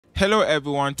Hello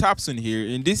everyone, Tapson here.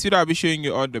 In this video, I'll be showing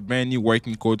you all the brand new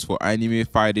working codes for Anime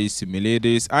Fighter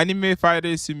Simulators. Anime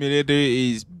Fighter Simulator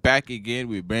is back again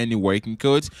with brand new working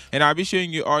codes, and I'll be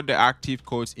showing you all the active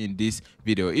codes in this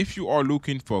video. If you are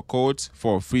looking for codes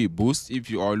for free boosts,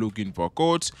 if you are looking for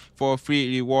codes for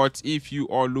free rewards, if you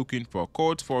are looking for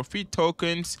codes for free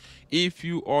tokens, if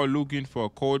you are looking for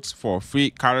codes for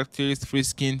free characters, free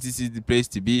skins, this is the place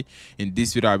to be. In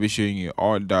this video, I'll be showing you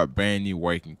all the brand new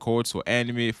working codes for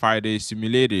Anime Fighter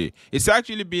Simulator. It's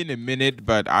actually been a minute,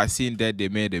 but I've seen that they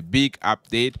made a big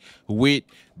update with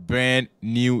brand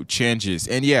new changes,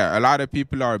 and yeah, a lot of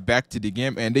people are back to the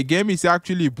game, and the game is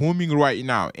actually booming right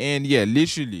now. And yeah,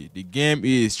 literally the game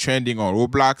is trending on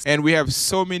Roblox, and we have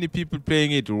so many people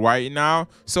playing it right now.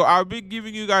 So I'll be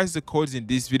giving you guys the codes in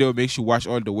this video. Make sure you watch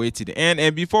all the way to the end,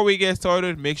 and before we get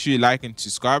started, make sure you like and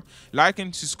subscribe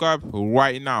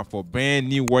right now for brand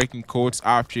new working codes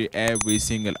after every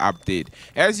single update.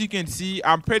 As you can see,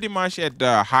 I'm pretty much at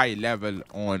the high level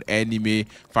on Anime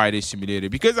Fighter Simulator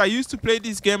because I used to play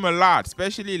this game a lot,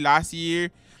 especially last year.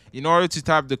 In order to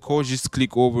type the code, just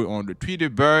click over on the Twitter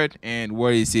bird, and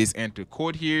where it says enter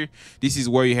code here, this is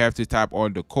where you have to type all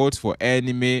the codes for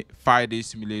Anime Fighter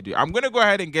Simulator. I'm gonna go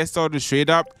ahead and get started straight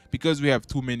up because we have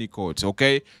too many codes.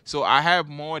 Okay, so I have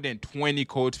more than 20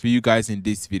 codes for you guys in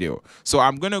this video, so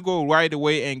I'm gonna go right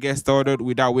away and get started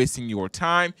without wasting your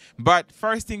time. But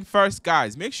first thing first,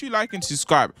 guys, make sure you like and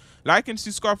subscribe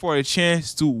for a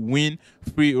chance to win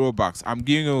free Robux. I'm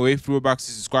giving away free Robux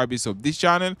to subscribers of this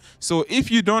channel, so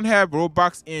if you don't have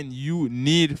Robux and you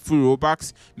need free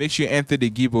Robux, make sure you enter the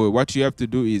giveaway. What you have to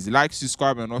do is like,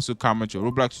 subscribe, and also comment your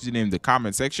Roblox username in the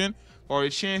comment section for a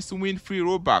chance to win free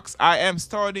Robux. I am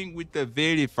starting with the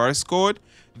very first code.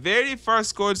 Very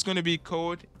first code is going to be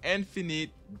code infinite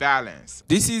balance.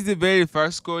 This is the very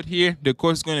first code here. The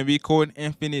code is going to be code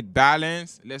infinite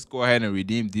balance. Let's go ahead and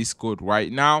redeem this code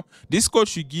right now. This code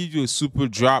should give you a super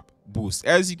drop boost.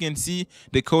 As you can see,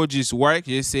 the code just worked.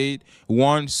 It said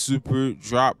 1 super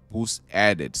drop boost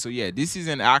added. So yeah, this is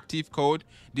an active code.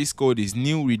 This code is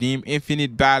new. Redeem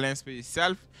infinite balance for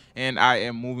yourself. And I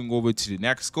am moving over to the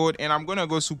next code, and I'm gonna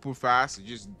go super fast,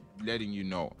 just letting you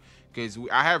know, because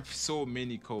I have so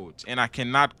many codes and I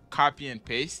cannot copy and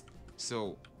paste,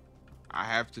 so I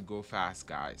have to go fast,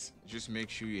 guys. Just make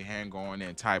sure you hang on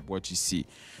and type what you see.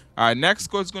 Next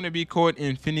code is going to be code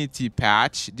infinity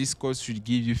patch. This code should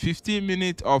give you 15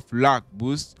 minutes of luck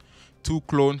boost, 2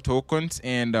 clone tokens,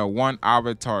 and 1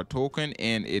 avatar token,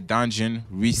 and a dungeon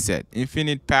reset.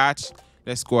 Infinite patch.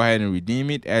 Let's go ahead and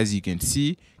redeem it. As you can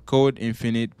see, code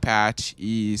infinite patch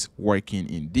is working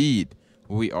indeed.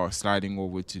 We are sliding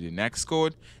over to the next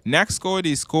code. Next code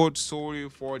is code sorry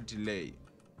for delay.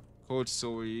 Code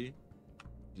sorry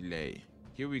delay.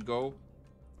 Here we go.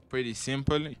 Pretty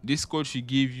simple. This code should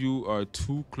give you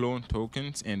 2 clone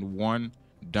tokens and 1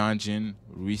 dungeon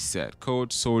reset.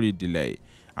 Code sorry delay.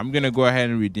 I'm gonna go ahead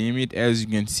and redeem it. As you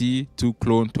can see, 2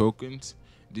 clone tokens.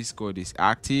 This code is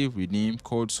active. Redeem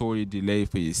code sorry delay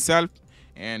for yourself,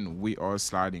 and we are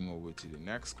sliding over to the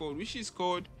next code, which is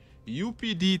code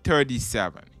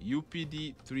UPD37.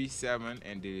 UPD37,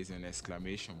 and there is an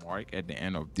exclamation mark at the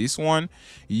end of this one.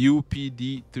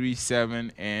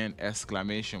 UPD37 and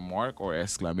exclamation mark or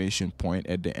exclamation point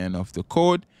at the end of the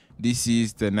code. This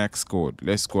is the next code.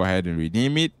 Let's go ahead and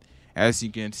redeem it. As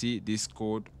you can see, this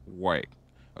code worked.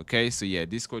 Okay, so yeah,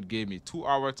 this code gave me 2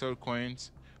 avatar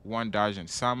coins, 1 dungeon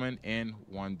summon, and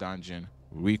 1 dungeon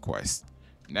request.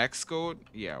 Next code,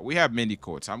 yeah, we have many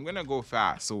codes. I'm gonna go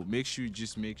fast, so make sure you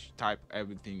just type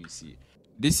everything you see.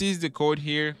 This is the code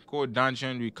here, code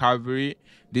dungeon recovery.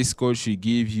 This code should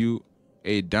give you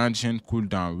a dungeon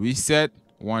cooldown reset,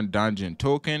 1 dungeon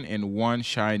token, and 1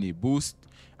 shiny boost,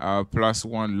 plus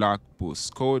 1 luck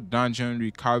boost. Code dungeon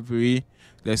recovery.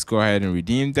 Let's go ahead and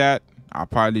redeem that.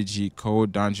 Apology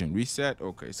code dungeon reset.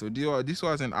 Okay, so this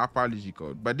was an apology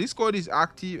code, but this code is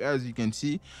active. As you can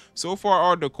see, so far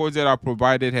all the codes that are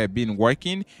provided have been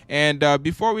working. And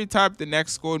before we type the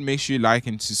next code, make sure you like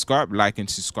and subscribe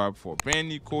for brand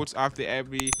new codes after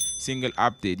every single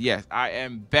update. Yes, I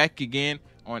am back again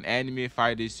on Anime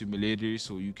Fighter Simulator,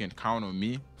 so you can count on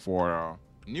me for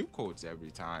new codes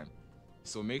every time.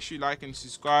 So make sure you like and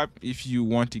subscribe if you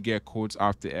want to get codes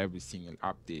after every single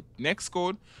update. Next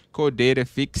code, code data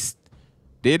fixed.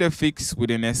 Data fixed with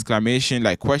an exclamation,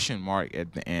 like question mark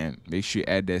at the end. Make sure you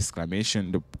add the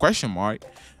exclamation, the question mark.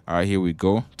 Here we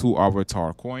go. 2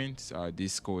 avatar coins.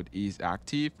 This code is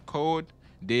active. Code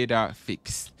data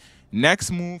fixed. Next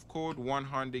move, code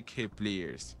 100k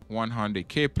players.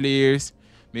 100k players.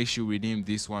 Make sure you redeem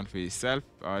this one for yourself.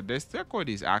 This code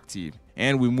is active,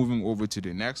 and we're moving over to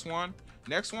the next one.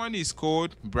 Next one is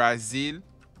code Brazil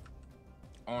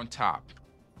on top.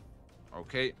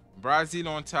 Okay, Brazil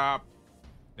on top.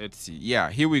 Let's see. Yeah,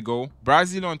 here we go.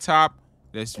 Brazil on top.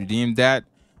 Let's redeem that.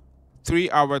 3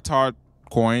 avatar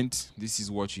coins. This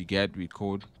is what you get with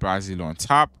code Brazil on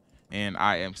top. And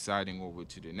I am sliding over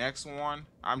to the next one.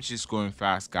 I'm just going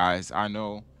fast, guys. I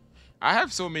know I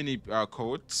have so many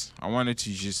codes. I wanted to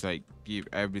just like give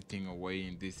everything away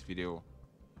in this video.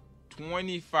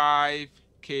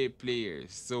 25k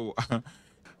players. So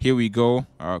here we go.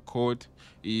 Code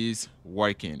is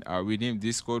working. Redeem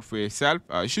this code for yourself.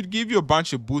 It should give you a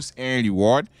bunch of boost and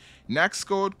reward. Next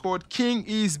code, code King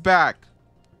is back.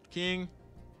 King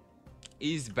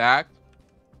is back.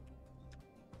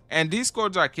 And these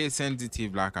codes are case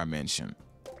sensitive, like I mentioned.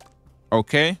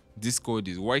 Okay, this code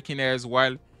is working as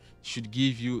well. Should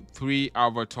give you 3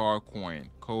 avatar coin.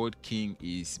 Code King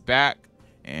is back.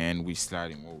 And we're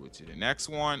sliding over to the next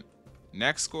one.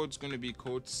 Next code is going to be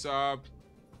code sub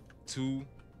 2.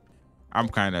 I'm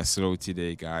kind of slow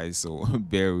today, guys, so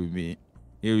bear with me.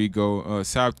 Here we go.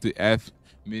 Sub to F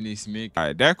minus make. All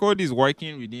right, that code is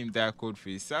working. Redeem that code for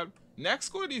yourself. Next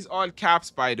code is all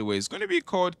caps, by the way. It's going to be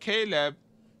code Caleb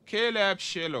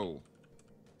Shallow.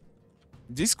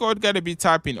 This code got to be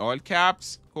typed in all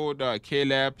caps. Code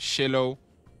Caleb Shallow.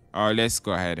 Let's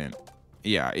go ahead and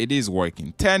yeah, it is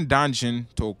working. 10 dungeon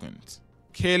tokens.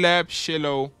 Caleb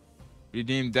Shallow.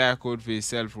 Redeem that code for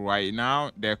yourself right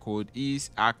now. That code is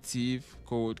active.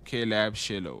 Code Caleb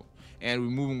Shallow. And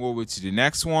we're moving over to the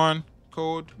next one.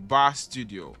 Code Bar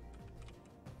Studio.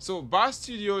 So Bar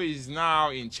Studio is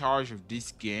now in charge of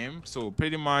this game. So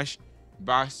pretty much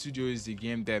Bar Studio is the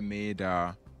game that made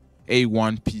a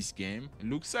One Piece game. It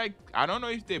looks like, I don't know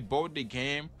if they bought the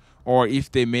game or if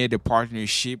they made a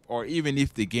partnership or even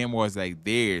if the game was like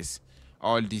theirs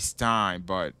all this time,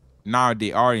 but now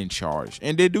they are in charge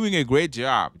and they're doing a great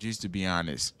job, just to be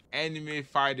honest. Anime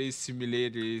fighters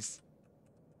simulators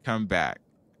come back.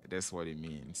 That's what it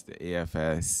means, the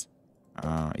AFS.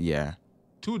 Yeah,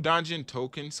 2 dungeon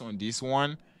tokens on this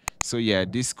one. So yeah,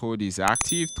 this code is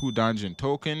active. 2 dungeon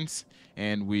tokens.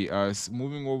 And we are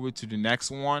moving over to the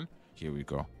next one. Here we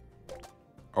go.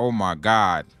 Oh my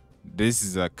god, this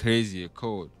is a crazy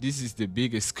code. This is the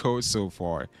biggest code so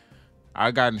far.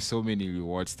 I gotten so many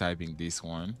rewards typing this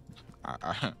one.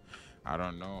 I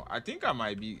don't know. I think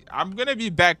I'm gonna be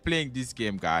back playing this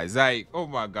game, guys. Like, oh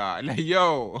my god, like,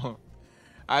 yo,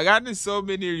 I gotten so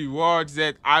many rewards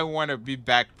that I want to be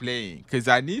back playing because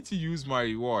I need to use my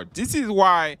reward. This is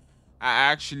why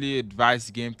I actually advise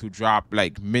the game to drop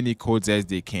like many codes as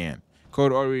they can.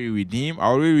 Code already redeemed. I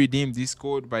already redeemed this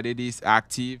code, but it is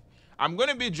active. I'm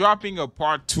gonna be dropping a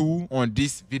part 2 on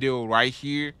this video right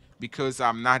here because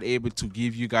I'm not able to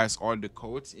give you guys all the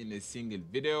codes in a single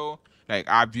video, like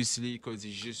obviously because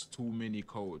it's just too many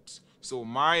codes. So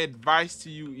my advice to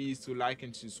you is to like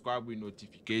and subscribe with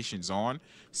notifications on,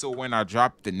 so when I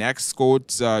drop the next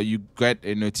codes, you get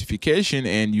a notification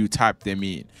and you type them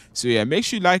in. So yeah, make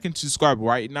sure you like and subscribe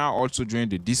right now. Also join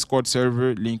the Discord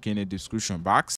server, link in the description box.